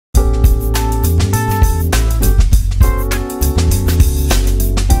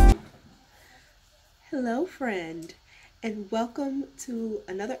Hello, friend, and welcome to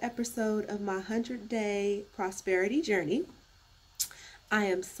another episode of my 100-day prosperity journey. I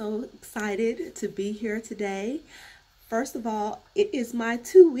am so excited to be here today. First of all, it is my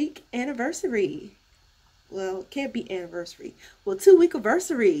 2-week anniversary. Well, it can't be anniversary. Well, 2-week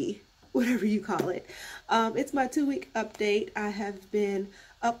anniversary, whatever you call it. It's my 2-week update. I have been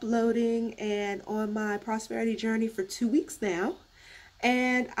uploading and on my prosperity journey for 2 weeks now.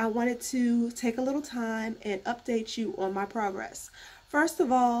 And I wanted to take a little time and update you on my progress. First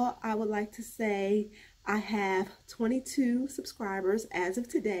of all, I would like to say I have 22 subscribers as of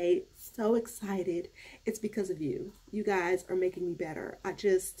today. So excited. It's because of you. You guys are making me better. I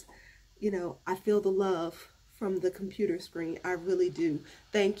just, I feel the love from the computer screen. I really do.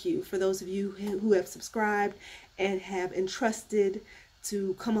 Thank you for those of you who have subscribed and have entrusted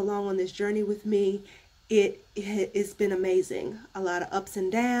to come along on this journey with me. It's been amazing. A lot of ups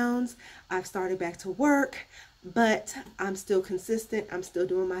and downs. I've started back to work, but I'm still consistent. I'm still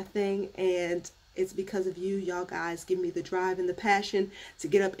doing my thing, and it's because of you. Y'all guys give me the drive and the passion to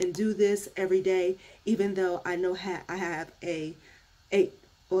get up and do this every day, even though I know I have a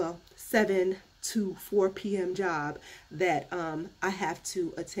 7 to 4 p.m. job that I have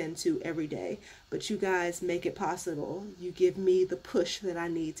to attend to every day. But you guys make it possible. You give me the push that I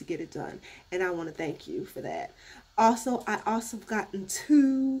need to get it done. And I want to thank you for that. Also, I also have gotten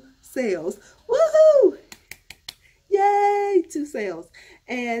 2 sales. Woohoo! Yay! 2 sales.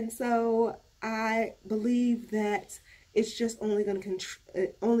 And so I believe that it's just only going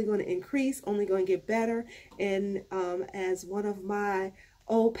to increase, only going to get better. And as one of my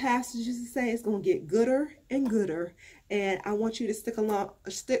old pastors used to say, it's going to get gooder and gooder, and I want you to stick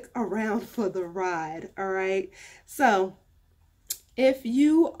around for the ride. All right, so if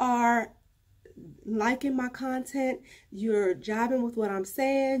you are liking my content, you're jiving with what I'm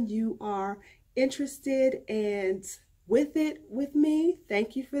saying, you are interested and with me,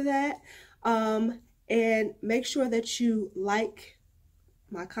 thank you for that. And make sure that you like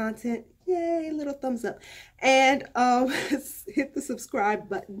my content. Yay, little thumbs up, and hit the subscribe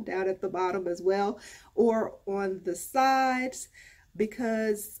button down at the bottom as well, or on the sides,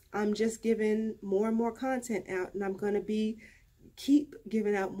 because I'm just giving more and more content out, and I'm going to keep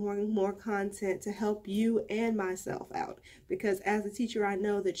giving out more and more content to help you and myself out, because as a teacher I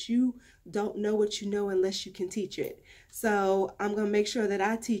know that you don't know what you know unless you can teach it. So I'm going to make sure that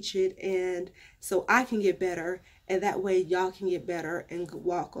I teach it, and so I can get better, and that way y'all can get better and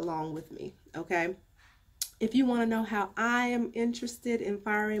walk along with me. Okay, if you want to know how I am interested in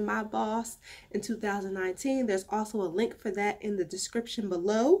firing my boss in 2019, there's also a link for that in the description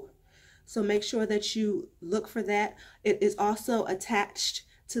below. So make sure that you look for that. It is also attached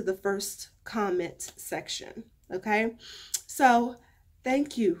to the first comment section. Okay, so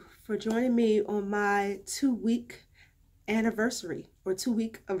thank you for joining me on my 2-week anniversary or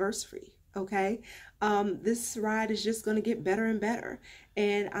 2-week anniversary. Okay, this ride is just going to get better and better,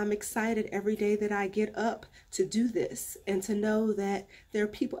 and I'm excited every day that I get up to do this and to know that there are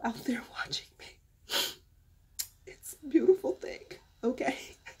people out there watching me. It's a beautiful thing. Okay,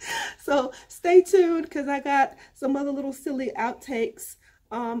 so stay tuned, because I got some other little silly outtakes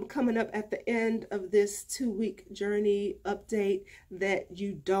coming up at the end of this 2-week journey update that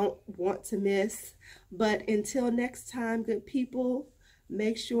you don't want to miss. But until next time, good people,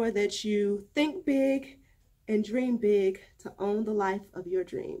 make sure that you think big and dream big to own the life of your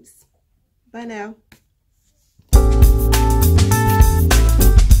dreams. Bye now.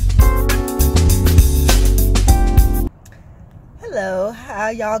 Hello, how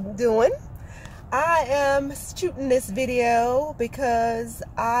y'all doing? I am shooting this video because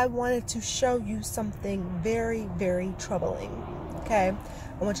I wanted to show you something very, very troubling. Okay,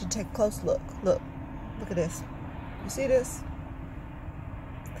 I want you to take a close look. Look at this. You see this?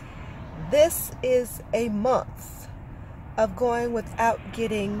 This is a month of going without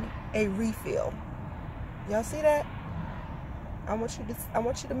getting a refill. Y'all see that? I want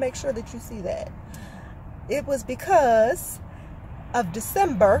you to make sure that you see that. It was because of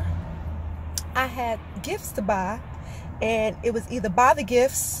December. I had gifts to buy, and it was either buy the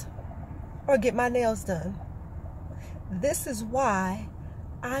gifts or get my nails done. This is why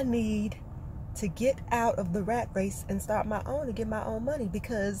I need to get out of the rat race and start my own and get my own money,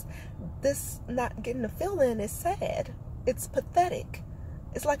 because this not getting a fill-in is sad. It's pathetic.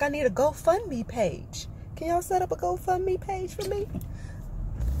 It's like I need a GoFundMe page. Can y'all set up a GoFundMe page for me?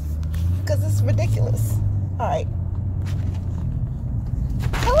 Because it's ridiculous. All right.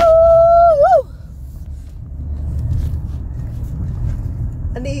 Oh,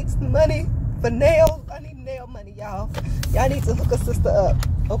 I need some money for nails. I need nail money, y'all. Y'all need to hook a sister up,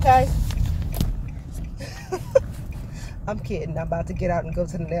 okay? I'm kidding. I'm about to get out and go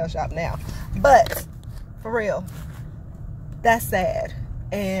to the nail shop now. But for real, that's sad.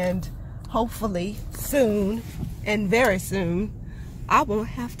 And hopefully soon, and very soon, I won't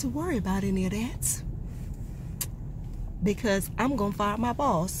have to worry about any of that, because I'm gonna fire my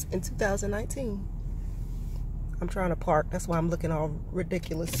boss in 2019. I'm trying to park, that's why I'm looking all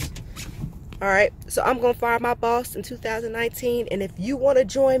ridiculous. All right, so I'm gonna fire my boss in 2019, and if you want to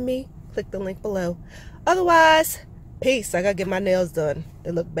join me, click the link below. Otherwise, peace. I gotta get my nails done.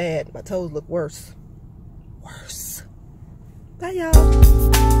 They look bad. My toes look worse. Bye,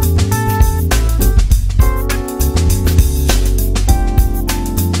 y'all.